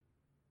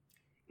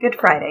Good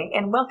Friday,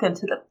 and welcome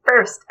to the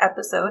first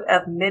episode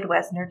of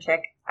Midwest Nerd Chick.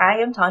 I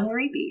am Tanya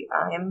Reapy.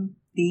 I am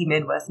the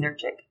Midwest Nerd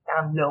Chick.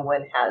 No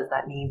one has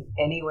that name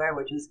anywhere,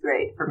 which is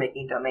great for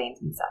making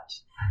domains and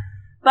such.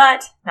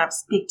 But, not to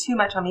speak too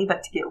much on me,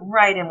 but to get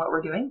right in what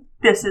we're doing,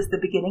 this is the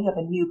beginning of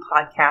a new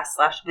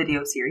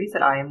podcast/video series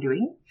that I am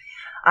doing.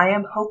 I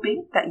am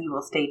hoping that you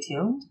will stay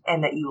tuned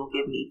and that you will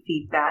give me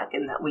feedback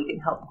and that we can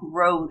help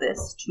grow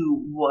this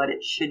to what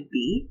it should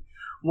be.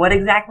 What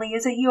exactly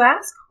is it, you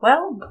ask?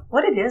 Well,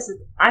 what it is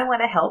I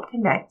want to help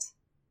connect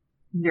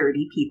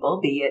nerdy people,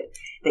 be it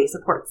they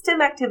support STEM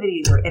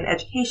activities or in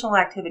educational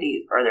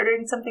activities, or they're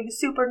doing something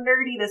super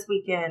nerdy this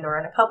weekend or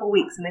in a couple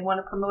weeks and they want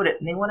to promote it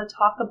and they want to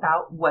talk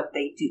about what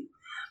they do.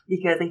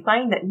 Because they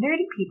find that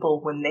nerdy people,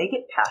 when they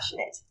get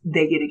passionate,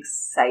 they get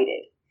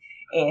excited.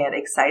 And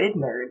excited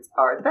nerds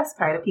are the best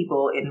kind of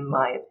people, in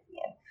my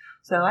opinion.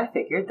 So I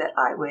figured that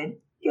I would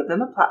give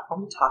them a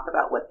platform to talk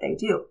about what they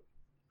do.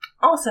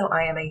 Also,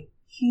 I am a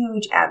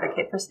huge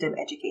advocate for STEM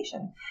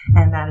education,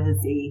 and that is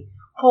a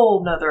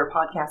whole nother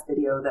podcast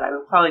video that I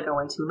will probably go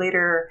into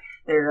later.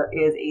 There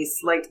is a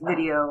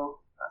video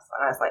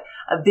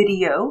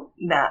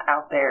that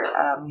out there,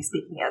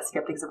 speaking as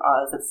Skeptics of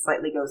Oz, that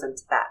slightly goes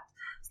into that.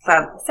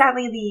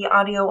 Sadly, the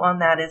audio on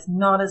that is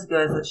not as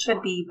good as it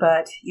should be,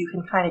 but you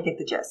can kind of get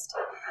the gist.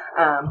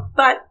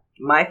 But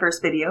my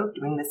first video,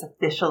 doing this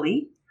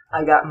officially,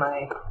 I got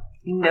my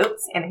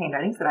notes and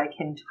handwritings that I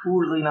can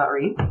totally not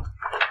read.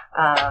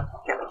 Got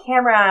my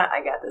camera.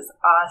 I got this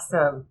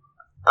awesome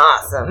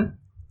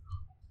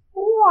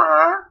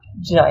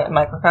giant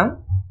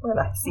microphone. We're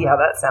going to see how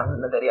that sounds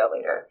in the video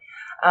later.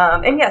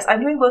 And yes, I'm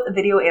doing both a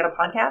video and a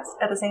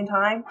podcast at the same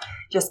time,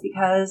 just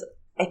because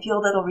I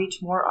feel that'll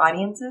reach more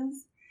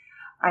audiences.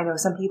 I know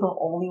some people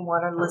only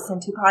want to listen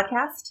to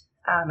podcasts,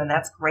 and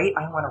that's great.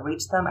 I want to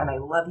reach them, and I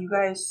love you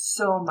guys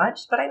so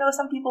much. But I know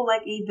some people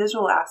like a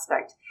visual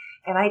aspect,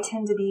 and I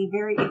tend to be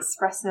very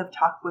expressive,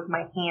 talk with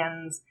my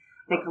hands,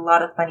 make a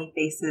lot of funny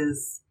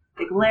faces.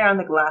 The glare on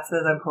the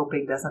glasses, I'm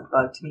hoping, doesn't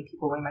bug too many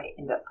people. We might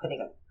end up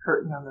putting a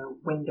curtain on the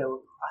window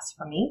across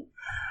from me.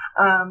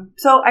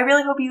 So I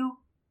really hope you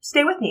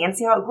stay with me and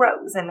see how it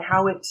grows and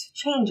how it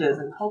changes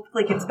and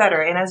hopefully gets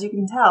better. And as you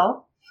can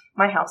tell,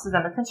 my house is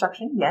under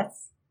construction.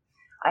 Yes,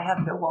 I have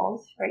no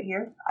walls right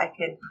here.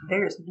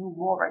 There's no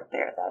wall right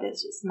there. That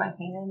is just my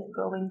hand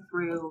going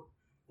through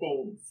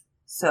things.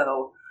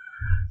 So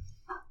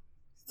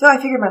I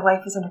figured my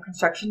life is under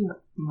construction.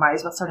 Might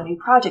as well start a new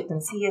project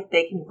and see if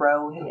they can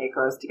grow and it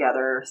grows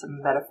together.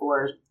 Some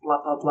metaphors,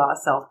 blah, blah, blah,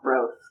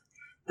 self-growth.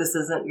 This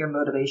isn't your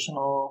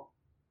motivational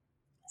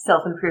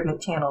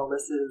self-improvement channel.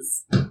 This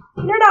is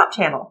Nerd Out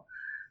channel.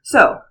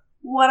 So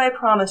what I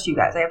promised you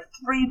guys, I have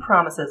 3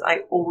 promises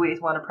I always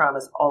want to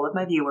promise all of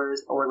my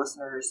viewers or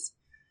listeners.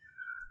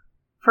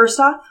 First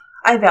off,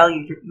 I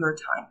value your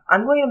time.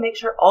 I'm going to make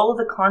sure all of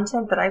the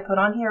content that I put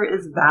on here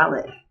is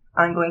valid.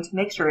 I'm going to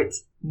make sure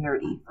it's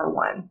nerdy, for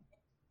one.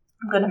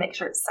 I'm going to make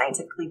sure it's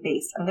scientifically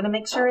based. I'm going to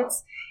make sure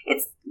it's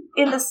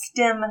in the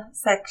STEM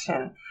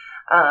section.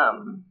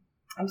 I'm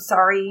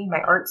sorry, my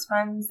arts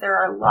friends. There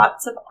are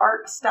lots of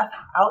art stuff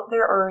out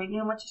there already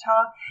in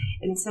Wichita.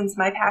 And since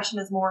my passion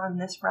is more in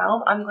this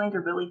realm, I'm going to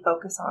really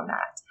focus on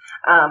that.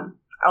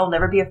 I'll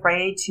never be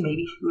afraid to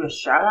maybe do a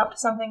shout out to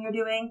something you're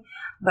doing.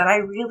 But I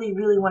really,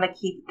 really want to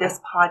keep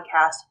this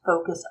podcast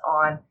focused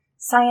on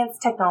science,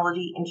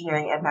 technology,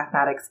 engineering, and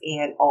mathematics,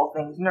 and all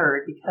things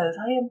nerd, because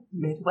I am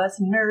Midwest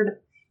Nerd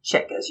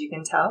Chick, as you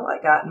can tell. I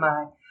got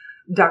my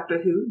Doctor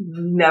Who,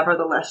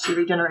 nevertheless she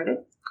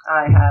regenerated.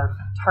 I have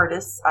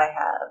TARDIS, I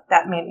have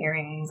Batman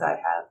earrings, I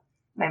have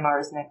my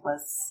Mars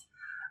necklace.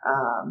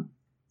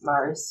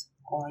 Mars,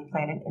 only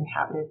planet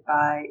inhabited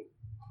by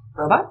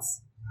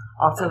robots.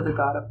 Also the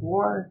god of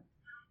war.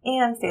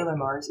 And Sailor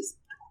Mars is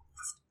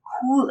the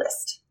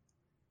coolest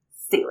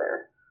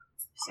sailor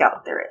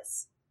scout there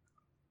is.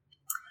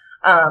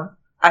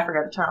 I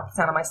forgot to turn off the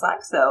sound on my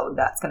Slack, so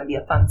that's going to be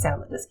a fun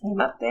sound that just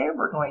came up there.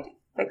 We're going to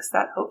fix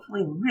that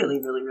hopefully really,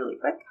 really, really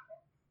quick.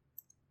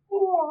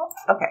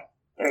 Okay,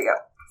 there you go.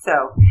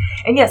 So,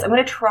 and yes, I'm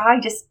going to try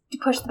just to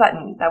push the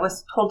button. That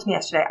was told to me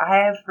yesterday. I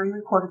have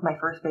re-recorded my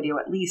first video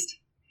at least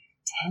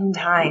 10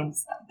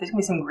 times. There's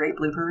going to be some great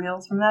blooper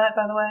reels from that,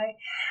 by the way.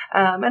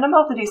 And I'm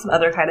about to do some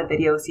other kind of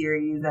video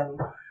series and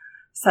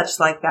such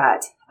like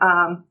that.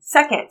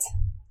 Second,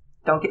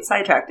 don't get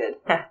sidetracked.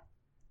 I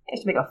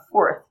have to make a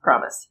 4th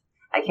promise.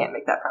 I can't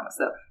make that promise,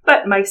 though.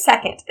 But my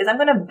second is I'm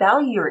going to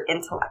value your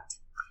intellect.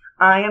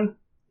 I am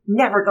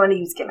never going to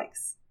use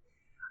gimmicks.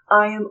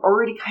 I am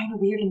already kind of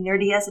weird and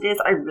nerdy as it is.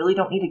 I really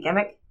don't need a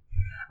gimmick.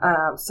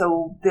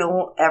 So there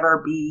won't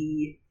ever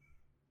be...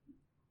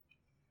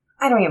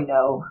 I don't even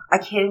know. I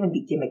can't even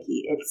be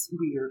gimmicky. It's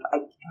weird.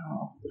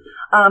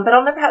 But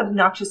I'll never have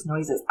obnoxious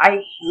noises.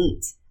 I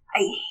hate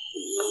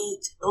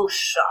those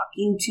shock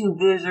YouTube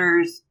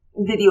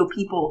video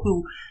people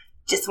who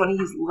just want to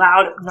use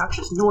loud,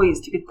 obnoxious noise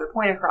to get their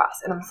point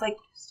across. And I'm just like,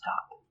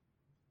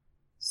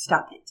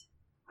 stop it.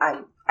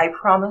 I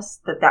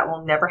promise that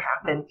will never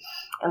happen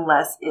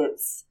unless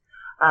it's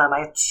I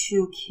have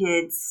 2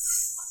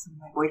 kids.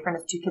 My boyfriend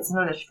has 2 kids. So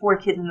there's 4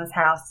 kids in this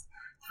house,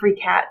 3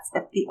 cats.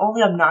 If the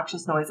only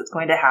obnoxious noise that's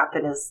going to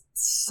happen is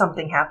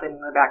something happening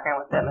in the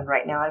background with them, and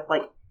right now I've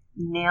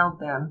nailed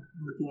them.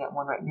 I'm looking at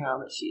one right now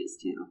that she is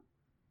too.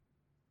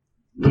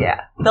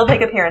 Yeah, they'll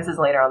make appearances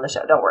later on the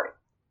show. Don't worry.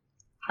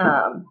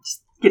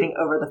 Just getting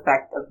over the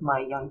fact of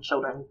my young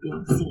children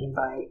being seen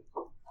by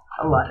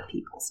a lot of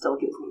people still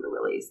gives me the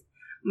willies.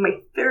 My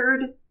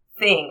third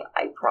thing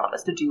I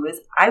promise to do is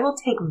I will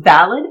take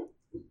valid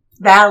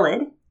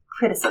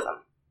criticism.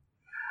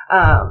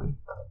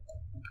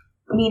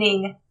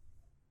 Meaning,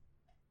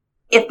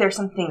 if there's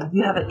something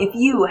if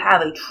you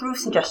have a true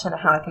suggestion of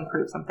how I can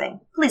improve something,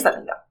 please let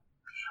me know.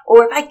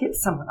 Or if I get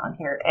someone on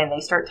here and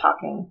they start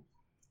talking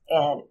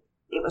and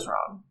it was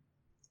wrong,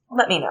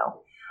 let me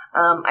know.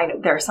 I know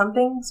there are some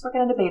things we're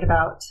going to debate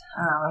about.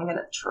 I'm going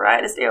to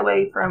try to stay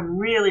away from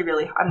really,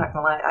 I'm not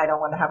going to lie, I don't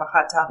want to have a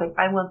hot topic.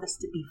 I want this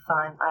to be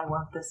fun. I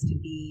want this to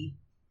be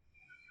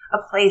a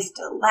place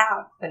to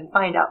laugh and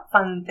find out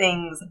fun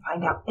things and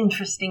find out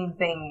interesting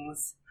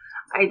things.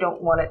 I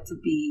don't want it to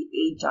be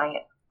a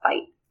giant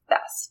fight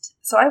fest.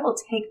 So I will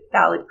take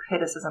valid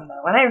criticism,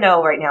 though. And I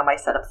know right now my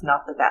setup's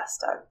not the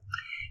best.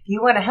 If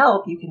you want to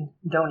help, you can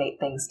donate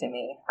things to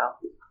me. I'll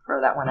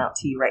throw that one out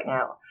to you right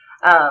now.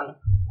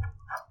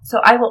 So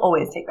I will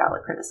always take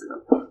valid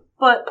criticism.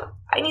 But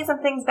I need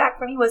some things back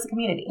from you as a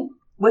community.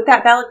 With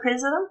that valid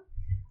criticism,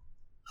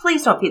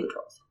 please don't feed the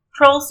trolls.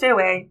 Trolls, stay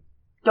away.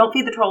 Don't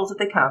feed the trolls if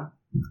they come.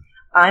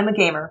 I'm a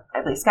gamer.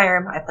 I play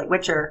Skyrim. I play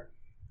Witcher.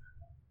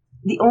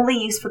 The only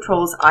use for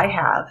trolls I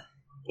have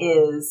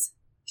is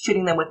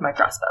shooting them with my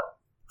crossbow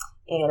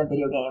in a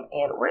video game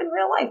or in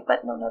real life.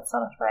 But no, that's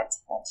not a threat.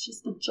 That's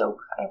just a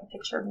joke. I have a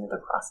picture of me with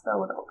a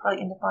crossbow that will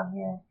probably end up on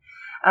here.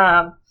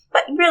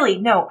 But really,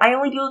 no, I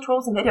only deal with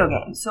trolls in video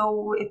games.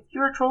 So if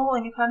you're a troll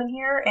and you come in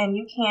here and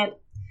you can't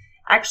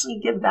actually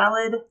give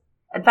valid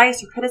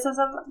advice or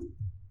criticism,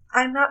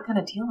 I'm not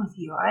going to deal with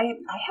you. I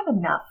have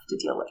enough to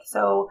deal with.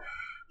 So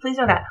please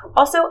know that.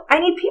 Also, I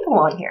need people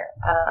on here.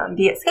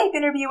 Be it Skype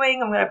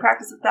interviewing, I'm going to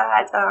practice with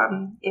that.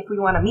 If we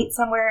want to meet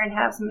somewhere and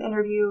have some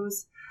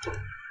interviews.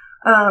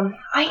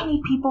 I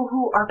need people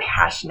who are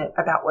passionate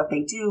about what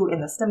they do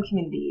in the STEM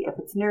community. If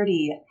it's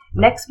nerdy,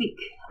 next week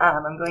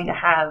I'm going to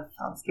have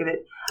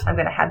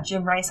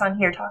Jim Rice on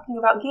here talking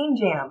about Game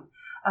Jam.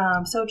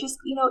 So just,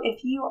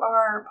 if you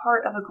are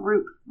part of a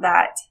group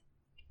that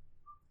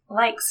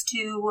likes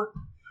to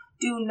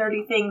do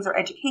nerdy things or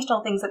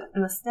educational things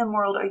in the STEM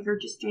world, or you're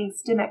just doing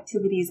STEM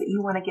activities that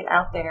you want to get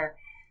out there,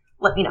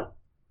 let me know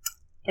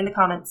in the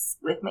comments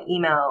with my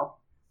email,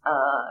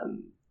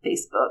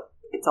 Facebook.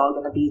 It's all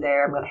going to be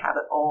there. I'm going to have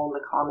it all in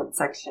the comment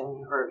section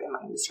or in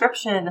my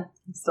description.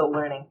 I'm still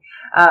learning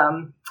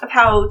of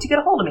how to get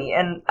a hold of me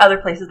and other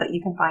places that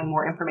you can find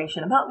more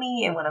information about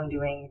me and what I'm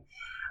doing.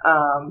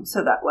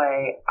 So that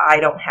way I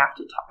don't have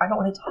to talk. I don't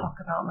want to talk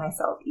about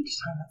myself each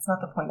time. That's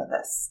not the point of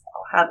this.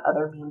 I'll have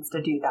other means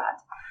to do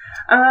that.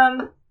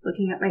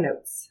 Looking at my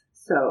notes.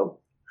 So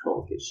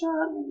trolls get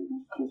shot.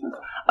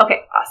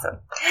 Okay, awesome.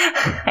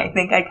 I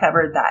think I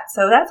covered that.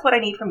 So that's what I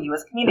need from you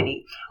as a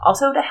community.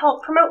 Also to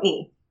help promote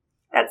me.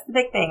 That's the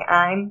big thing.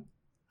 I'm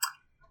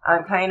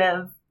kind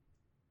of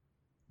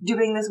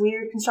doing this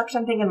weird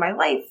construction thing in my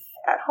life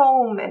at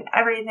home and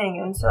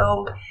everything. And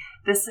so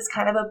this is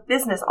kind of a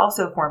business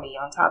also for me.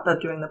 On top of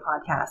doing the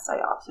podcast,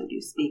 I also do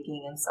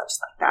speaking and such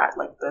like that,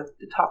 like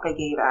the talk I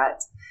gave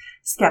at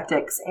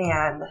Skeptics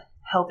and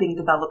helping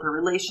developer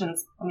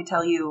relations. Let me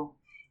tell you,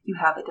 you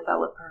have a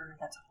developer,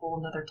 that's a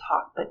whole nother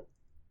talk, but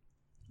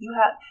you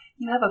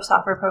have a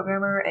software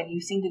programmer and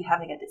you seem to be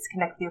having a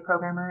disconnect with your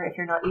programmer if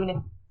you're not,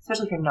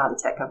 especially if you're not a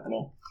tech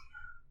company.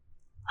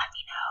 Let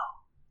me know.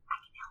 I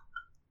can help.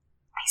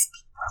 I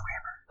speak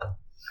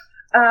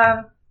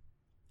programmer.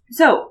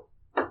 So,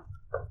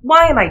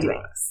 why am I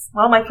doing this?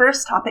 Well, my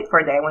first topic for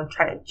a day, I want to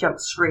try to jump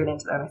straight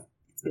into them.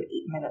 It's been 8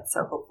 minutes,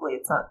 so hopefully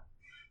it's not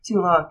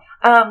too long.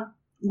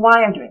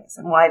 Why I'm doing this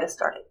and why this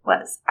started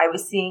was I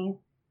was seeing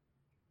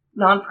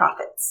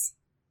nonprofits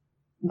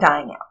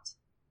dying out.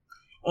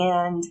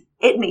 And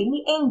it made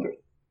me angry.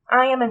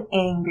 I am an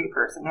angry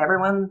person.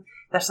 Everyone,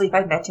 especially if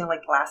I've met you in the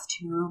last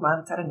 2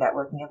 months at a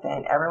networking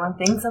event, everyone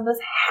thinks I'm this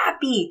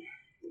happy,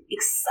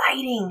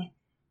 exciting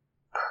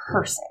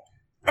person.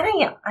 And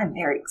I am. I'm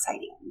very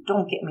exciting.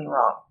 Don't get me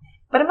wrong.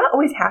 But I'm not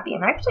always happy.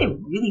 I'm actually a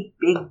really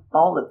big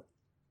ball of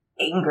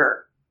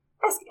anger.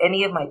 Ask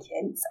any of my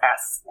kids.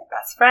 Ask my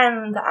best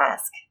friend.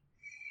 Ask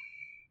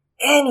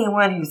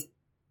anyone who's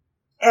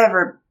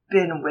ever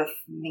been with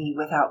me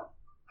without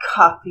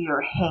coffee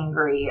or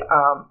hangry.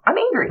 I'm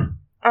angry.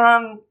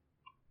 And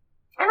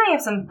I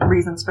have some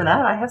reasons for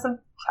that. I have some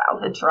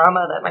childhood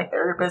trauma that my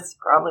therapist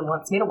probably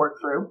wants me to work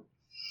through.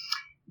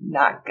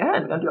 Not good.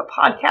 I'm going to do a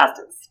podcast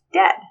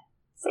instead.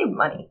 Save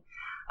money.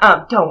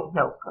 Don't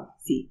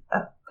see a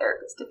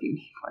therapist if you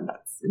need one.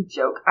 That's a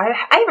joke. I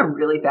have a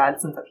really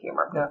bad sense of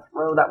humor. I'm going to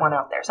throw that one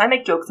out there. So I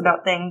make jokes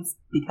about things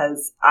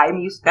because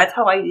that's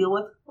how I deal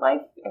with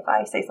life. If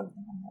I say something,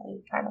 I'm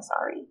really kind of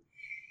sorry.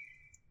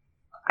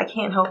 I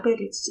can't help it.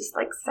 It's just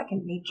like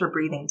second nature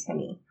breathing to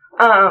me.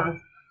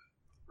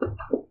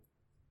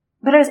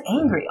 But I was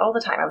angry all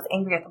the time. I was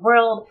angry at the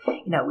world.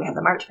 We had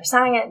the March for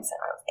Science, and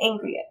I was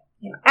angry at,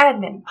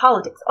 admin,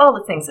 politics, all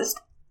the things.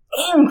 Just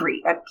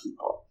angry at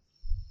people.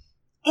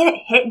 And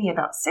it hit me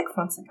about 6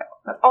 months ago.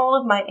 But all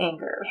of my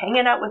anger,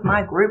 hanging out with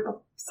my group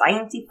of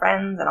sciencey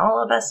friends, and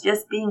all of us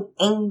just being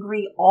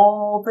angry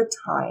all the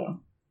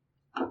time,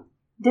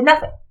 did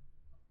nothing.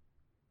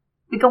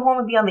 We go home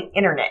and be on the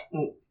internet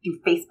and do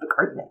Facebook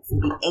arguments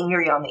and be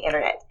angry on the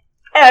internet.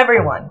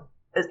 Everyone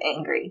is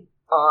angry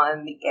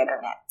on the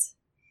internet.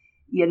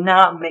 You're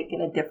not making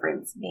a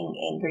difference being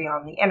angry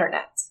on the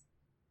internet.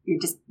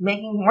 You're just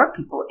making more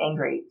people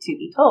angry, to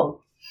be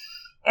told.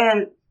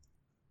 And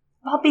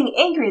while being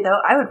angry, though,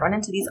 I would run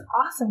into these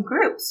awesome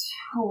groups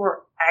who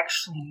were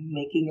actually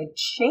making a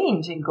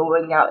change and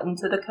going out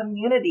into the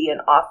community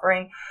and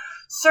offering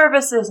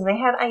services. And they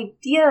had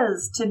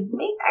ideas to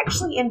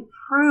actually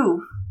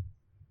improve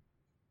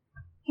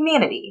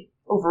humanity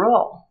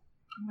overall.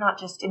 Not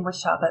just in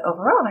Wichita, but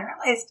overall. And I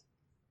realized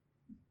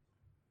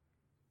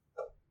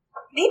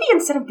maybe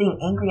instead of being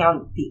angry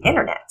on the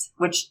internet,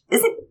 which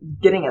isn't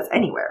getting us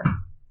anywhere,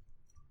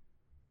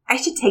 I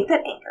should take that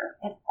anger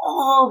and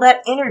all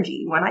that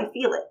energy when I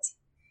feel it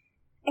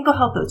and go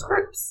help those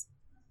groups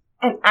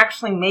and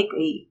actually make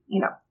a,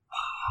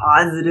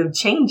 positive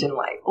change in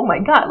life. Oh my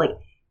God,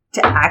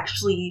 to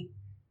actually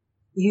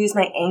use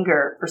my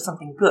anger for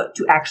something good,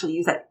 to actually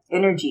use that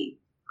energy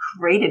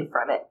created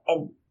from it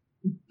and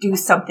do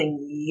something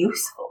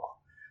useful.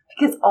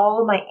 Because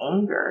all of my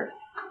anger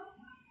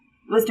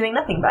was doing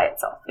nothing by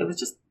itself. It was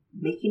just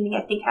making me,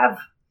 I think, have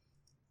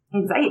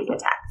anxiety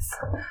attacks.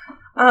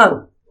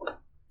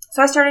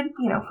 So I started,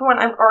 for one,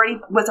 I already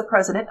was a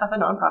president of a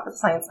nonprofit,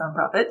 science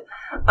nonprofit.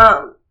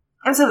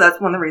 And so that's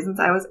one of the reasons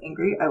I was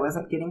angry. I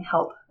wasn't getting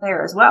help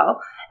there as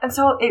well. And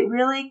so it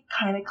really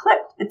kind of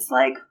clicked. It's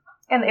like,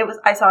 and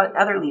I saw it in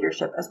other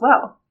leadership as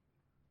well.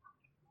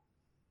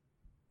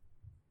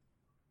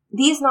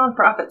 These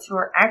nonprofits who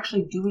are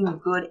actually doing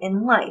good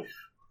in life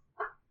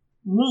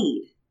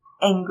need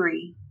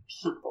angry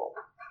people.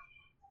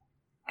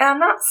 And I'm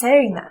not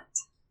saying that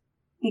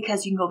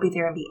because you can go be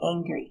there and be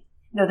angry.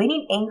 No, they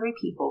need angry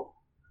people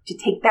to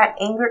take that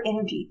anger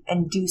energy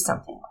and do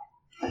something with.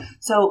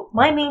 So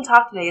my main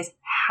talk today is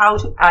how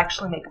to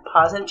actually make a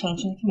positive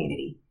change in the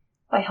community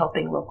by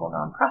helping local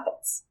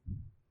nonprofits.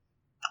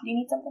 Do you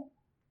need something?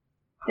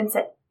 Then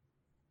sit.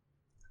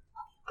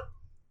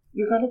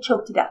 You're going to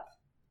choke to death.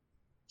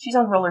 She's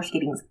on roller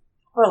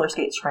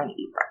skates trying to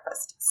eat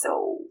breakfast.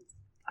 So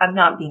I'm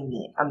not being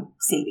mean. I'm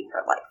saving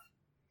her life.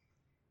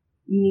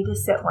 You need to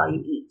sit while you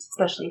eat,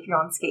 especially if you're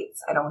on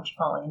skates. I don't want you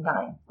falling and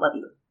dying. Love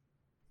you.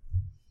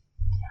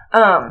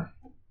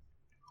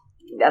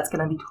 That's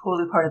going to be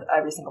totally part of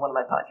every single one of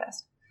my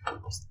podcasts.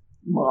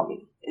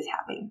 Mommy is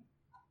happy.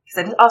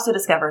 Because I also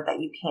discovered that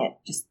you can't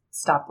just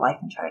stop life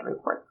and try to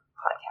record a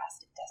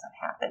podcast. It doesn't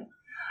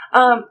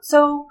happen.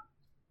 So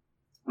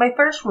my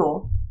first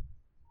rule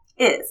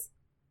is,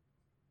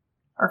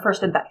 or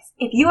first advice,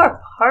 if you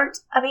are part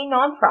of a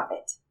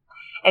nonprofit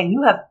and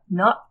you have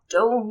not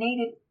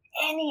donated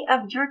any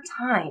of your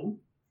time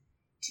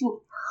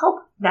to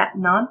help that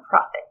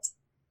nonprofit,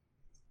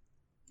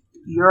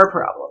 you're a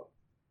problem.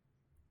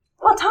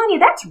 Well, Tanya,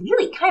 that's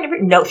really kind of...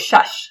 No,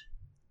 shush.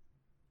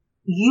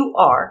 You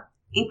are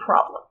a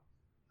problem.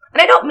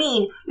 And I don't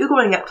mean you're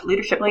going up to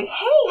leadership like,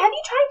 hey, have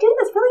you tried doing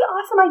this really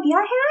awesome idea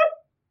I had?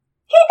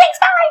 Hey, thanks,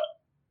 bye.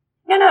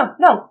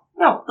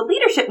 No. The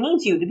leadership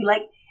needs you to be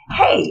like,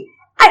 hey,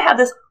 I have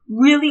this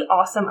really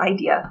awesome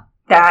idea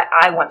that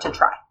I want to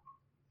try.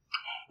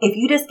 If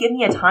you just give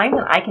me a time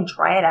and I can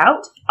try it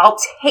out, I'll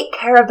take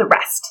care of the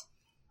rest.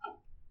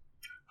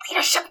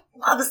 Leadership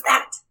loves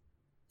that.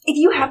 If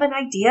you have an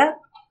idea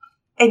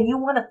and you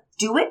want to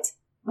do it,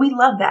 we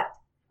love that.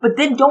 But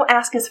then don't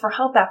ask us for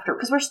help after,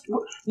 because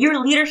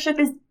your leadership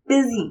is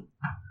busy.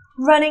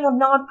 Running a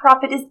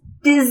nonprofit is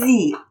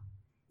busy.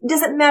 It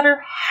doesn't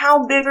matter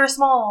how big or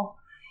small.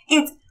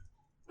 It's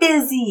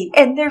busy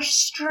and they're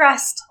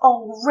stressed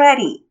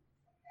already.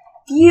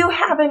 If you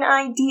have an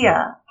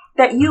idea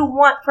that you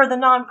want for the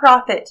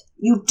nonprofit,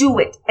 you do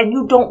it and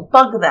you don't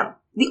bug them.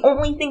 The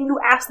only thing you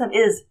ask them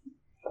is,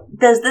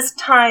 does this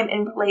time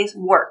and place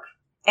work?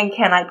 And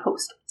can I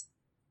post it?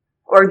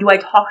 Or do I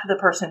talk to the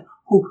person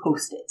who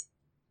hosted it?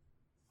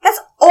 That's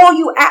all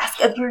you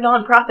ask of your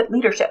nonprofit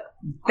leadership.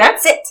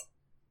 That's it.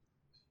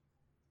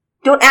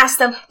 Don't ask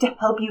them to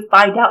help you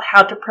find out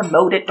how to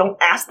promote it. Don't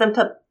ask them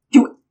to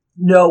do it.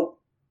 No.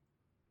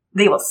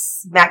 They will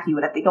smack you,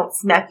 and if they don't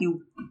smack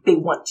you, they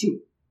want to.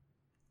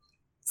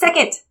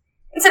 Second,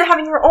 instead of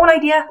having your own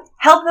idea,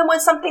 help them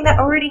with something that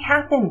already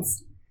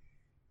happens.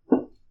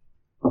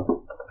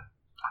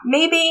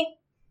 Maybe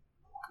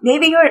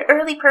you're an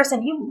early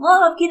person. You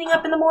love getting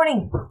up in the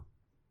morning.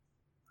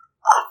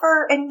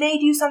 Offer, and they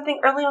do something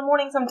early in the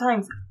morning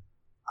sometimes.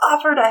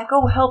 Offer to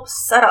go help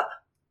set up.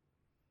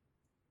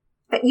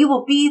 That you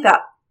will be the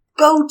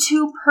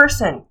go-to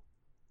person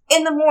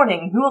in the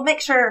morning who will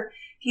make sure,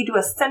 if you do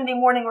a Sunday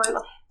morning, or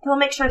he'll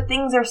make sure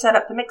things are set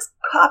up, to make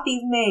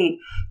coffees made,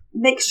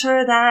 make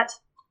sure that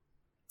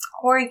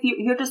Or if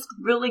you're just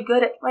really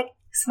good at like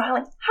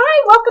smiling,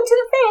 hi, welcome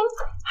to the thing.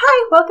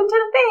 Hi, welcome to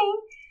the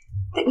thing.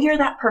 That you're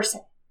that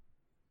person.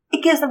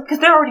 It gives them, because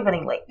they're already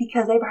running late,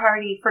 because they've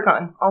already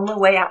forgotten on the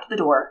way out to the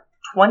door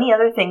 20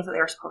 other things that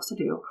they're supposed to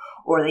do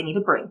or they need to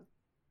bring.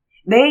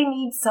 They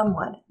need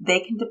someone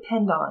they can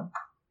depend on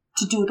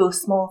to do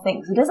those small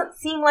things. It doesn't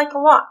seem like a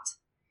lot,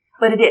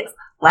 but it is.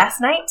 Last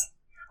night,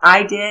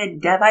 I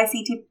did Dev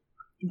ICT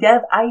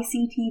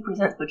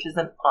Presents, which is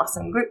an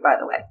awesome group, by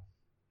the way.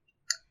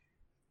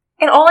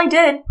 And all I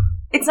did,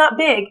 it's not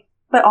big,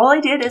 but all I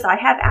did is I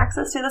have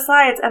access to the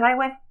slides, and I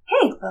went,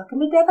 hey,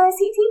 welcome to Dev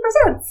ICT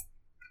Presents.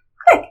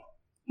 Click.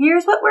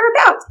 Here's what we're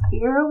about.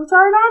 Here's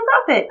our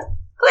nonprofit.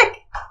 Click.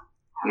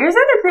 Here's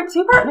other groups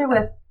we partner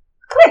with.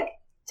 Click.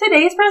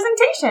 Today's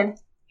presentation.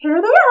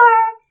 Here they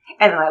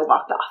are. And then I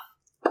walked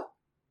off.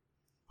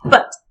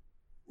 But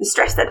the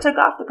stress that took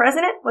off the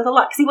president was a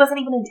lot, because he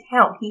wasn't even in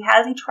town. He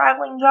has a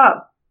traveling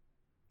job.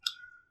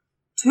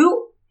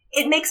 2,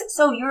 it makes it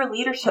so your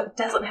leadership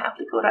doesn't have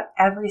to go to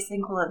every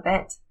single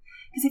event.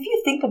 Because if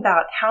you think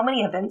about how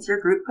many events your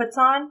group puts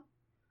on,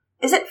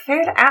 is it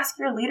fair to ask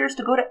your leaders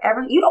to go to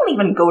you don't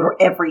even go to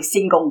every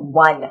single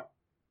one. And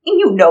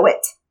you know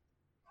it.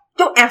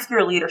 Don't ask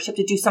your leadership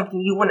to do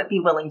something you wouldn't be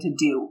willing to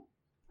do.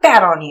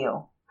 Bad on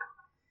you.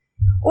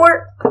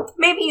 Or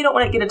maybe you don't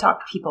want to get to talk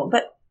to people,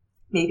 but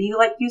maybe you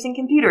like using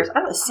computers.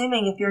 I'm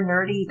assuming if you're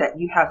nerdy that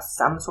you have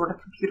some sort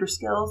of computer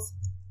skills.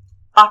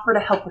 Offer to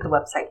help with the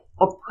website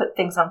or put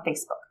things on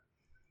Facebook.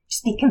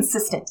 Just be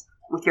consistent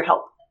with your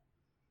help.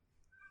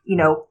 You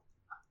know,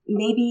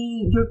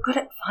 maybe you're good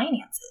at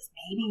finances.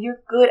 Maybe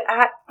you're good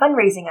at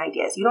fundraising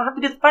ideas. You don't have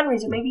to do the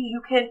fundraiser. Maybe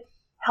you could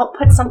help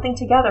put something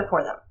together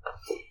for them.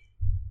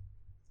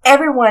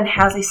 Everyone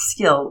has a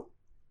skill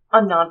a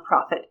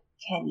nonprofit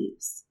can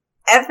use.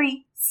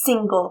 Every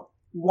single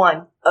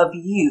one of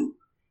you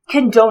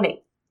can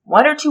donate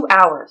 1 or 2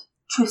 hours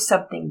to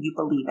something you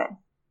believe in.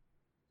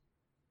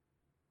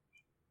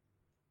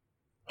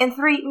 And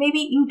 3, maybe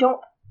you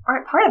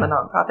aren't part of a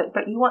nonprofit,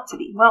 but you want to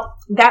be. Well,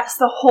 that's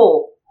the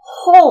whole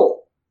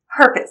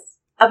purpose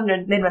of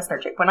Midwest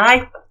Nerd. When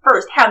I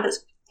first had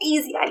this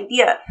crazy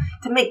idea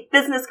to make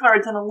business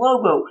cards and a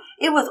logo,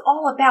 it was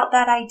all about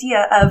that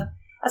idea of,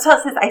 as well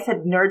as I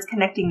said, nerds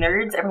connecting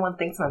nerds. Everyone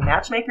thinks I'm a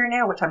matchmaker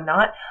now, which I'm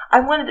not. I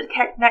wanted to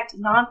connect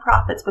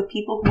nonprofits with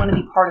people who want to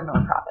be part of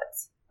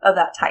nonprofits of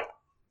that type.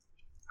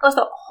 That was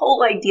the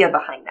whole idea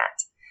behind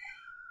that.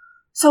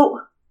 So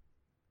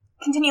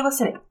continue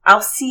listening.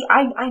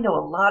 I know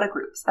a lot of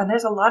groups, and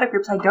there's a lot of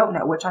groups I don't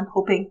know, which I'm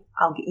hoping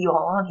I'll get you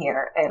all on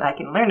here and I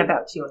can learn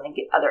about you and I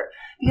get other.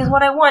 Because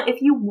what I want, if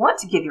you want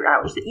to give your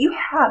hours that you're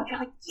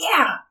like,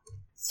 yeah,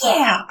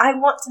 I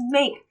want to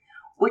make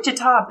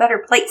Wichita a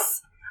better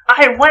place.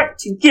 I want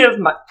to give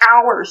my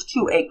hours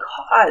to a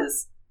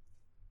cause.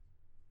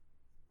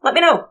 Let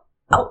me know.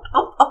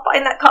 I'll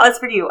find that cause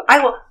for you.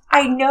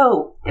 I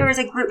know there is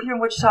a group here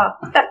in Wichita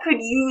that could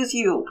use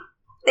you.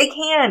 They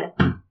can.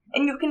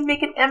 And you can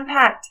make an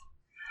impact.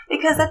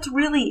 Because that's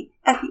really,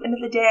 at the end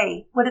of the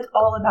day, what it's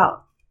all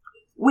about.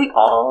 We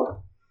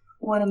all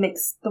want to make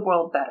the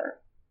world better.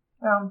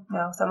 Well,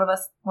 no, some of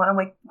us want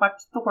to watch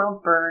the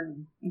world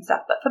burn and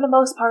stuff. But for the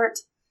most part,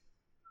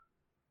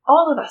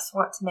 all of us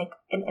want to make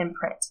an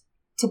imprint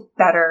to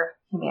better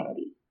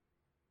humanity.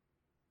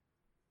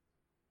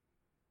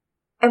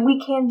 And we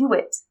can do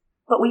it.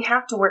 But we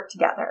have to work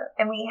together.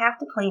 And we have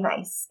to play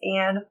nice.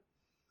 And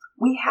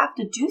we have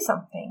to do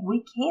something.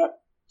 We can't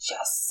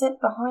just sit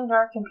behind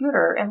our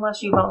computer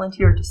unless you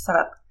volunteer to set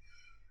up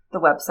the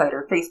website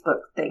or Facebook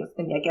things.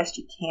 Then I guess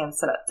you can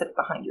sit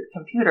behind your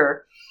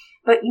computer,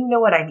 but you know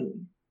what I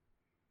mean.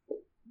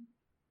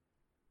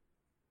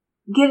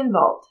 Get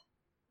involved.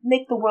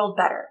 Make the world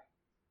better.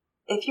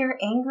 If you're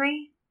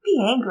angry,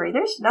 be angry.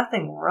 There's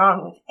nothing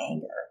wrong with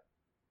anger,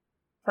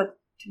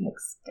 to an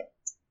extent.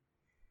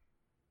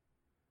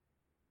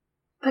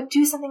 But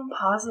do something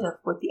positive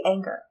with the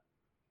anger.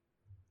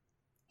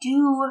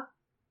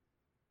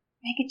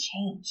 Make a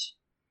change.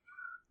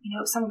 You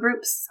know, some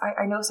groups,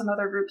 I know some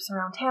other groups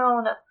around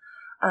town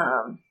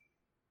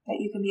that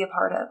you can be a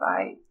part of.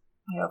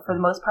 For the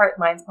most part,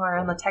 mine's more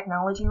in the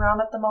technology realm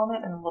at the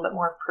moment and a little bit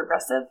more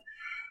progressive.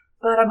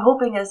 But I'm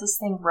hoping as this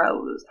thing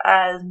grows,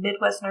 as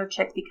Midwest Nerd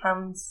Chick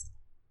becomes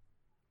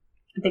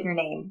a bigger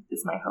name,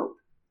 is my hope,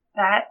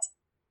 that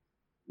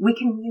we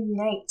can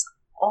unite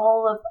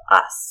all of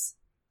us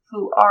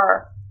who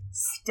are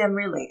STEM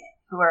related,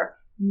 who are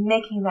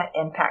making that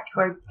impact, who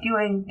are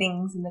doing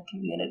things in the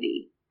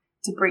community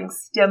to bring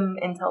STEM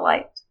into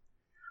light.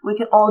 We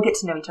can all get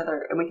to know each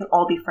other and we can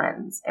all be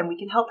friends and we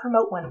can help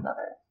promote one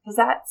another, because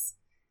that's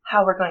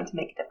how we're going to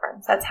make a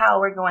difference. That's how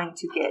we're going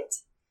to get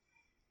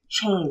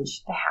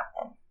change to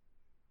happen.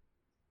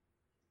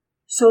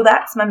 So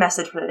that's my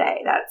message for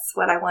today. That's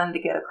what I wanted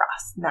to get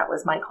across. And that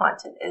was my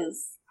content,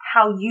 is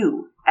how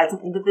you as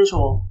an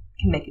individual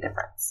can make a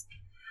difference.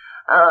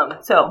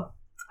 So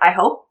I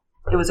hope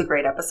it was a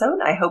great episode.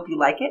 I hope you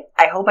like it.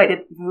 I hope I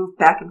didn't move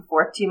back and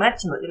forth too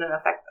much and it didn't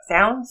affect the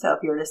sound. So if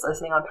you're just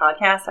listening on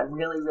podcasts, I'm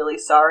really, really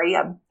sorry.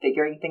 I'm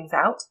figuring things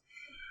out.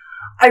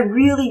 I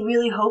really,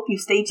 really hope you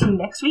stay tuned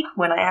next week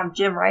when I have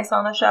Jim Rice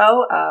on the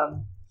show.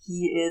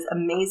 He is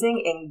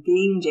amazing in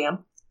Game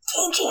Jam.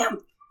 Game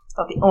Jam! It's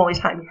about the only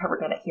time you're ever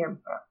going to hear him.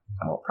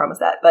 I won't promise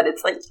that, but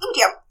it's like Game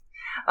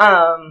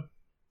Jam.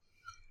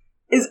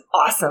 Is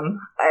awesome.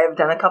 I've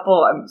done a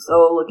couple. I'm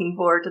so looking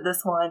forward to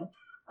this one.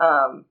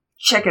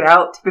 Check it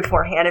out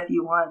beforehand if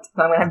you want.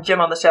 I'm going to have Jim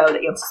on the show to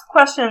answer some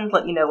questions,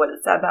 let you know what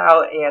it's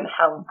about, and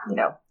how,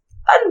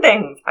 fun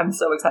things. I'm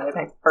so excited.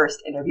 My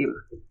first interview.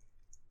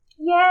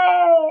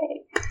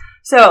 Yay!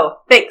 So,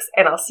 thanks,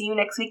 and I'll see you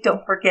next week.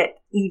 Don't forget,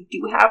 you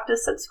do have to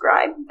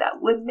subscribe.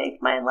 That would make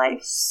my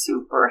life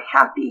super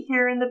happy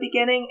here in the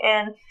beginning,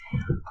 and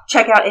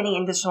check out any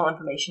additional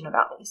information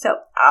about me. So,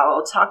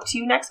 I'll talk to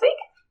you next week.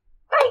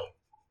 Bye!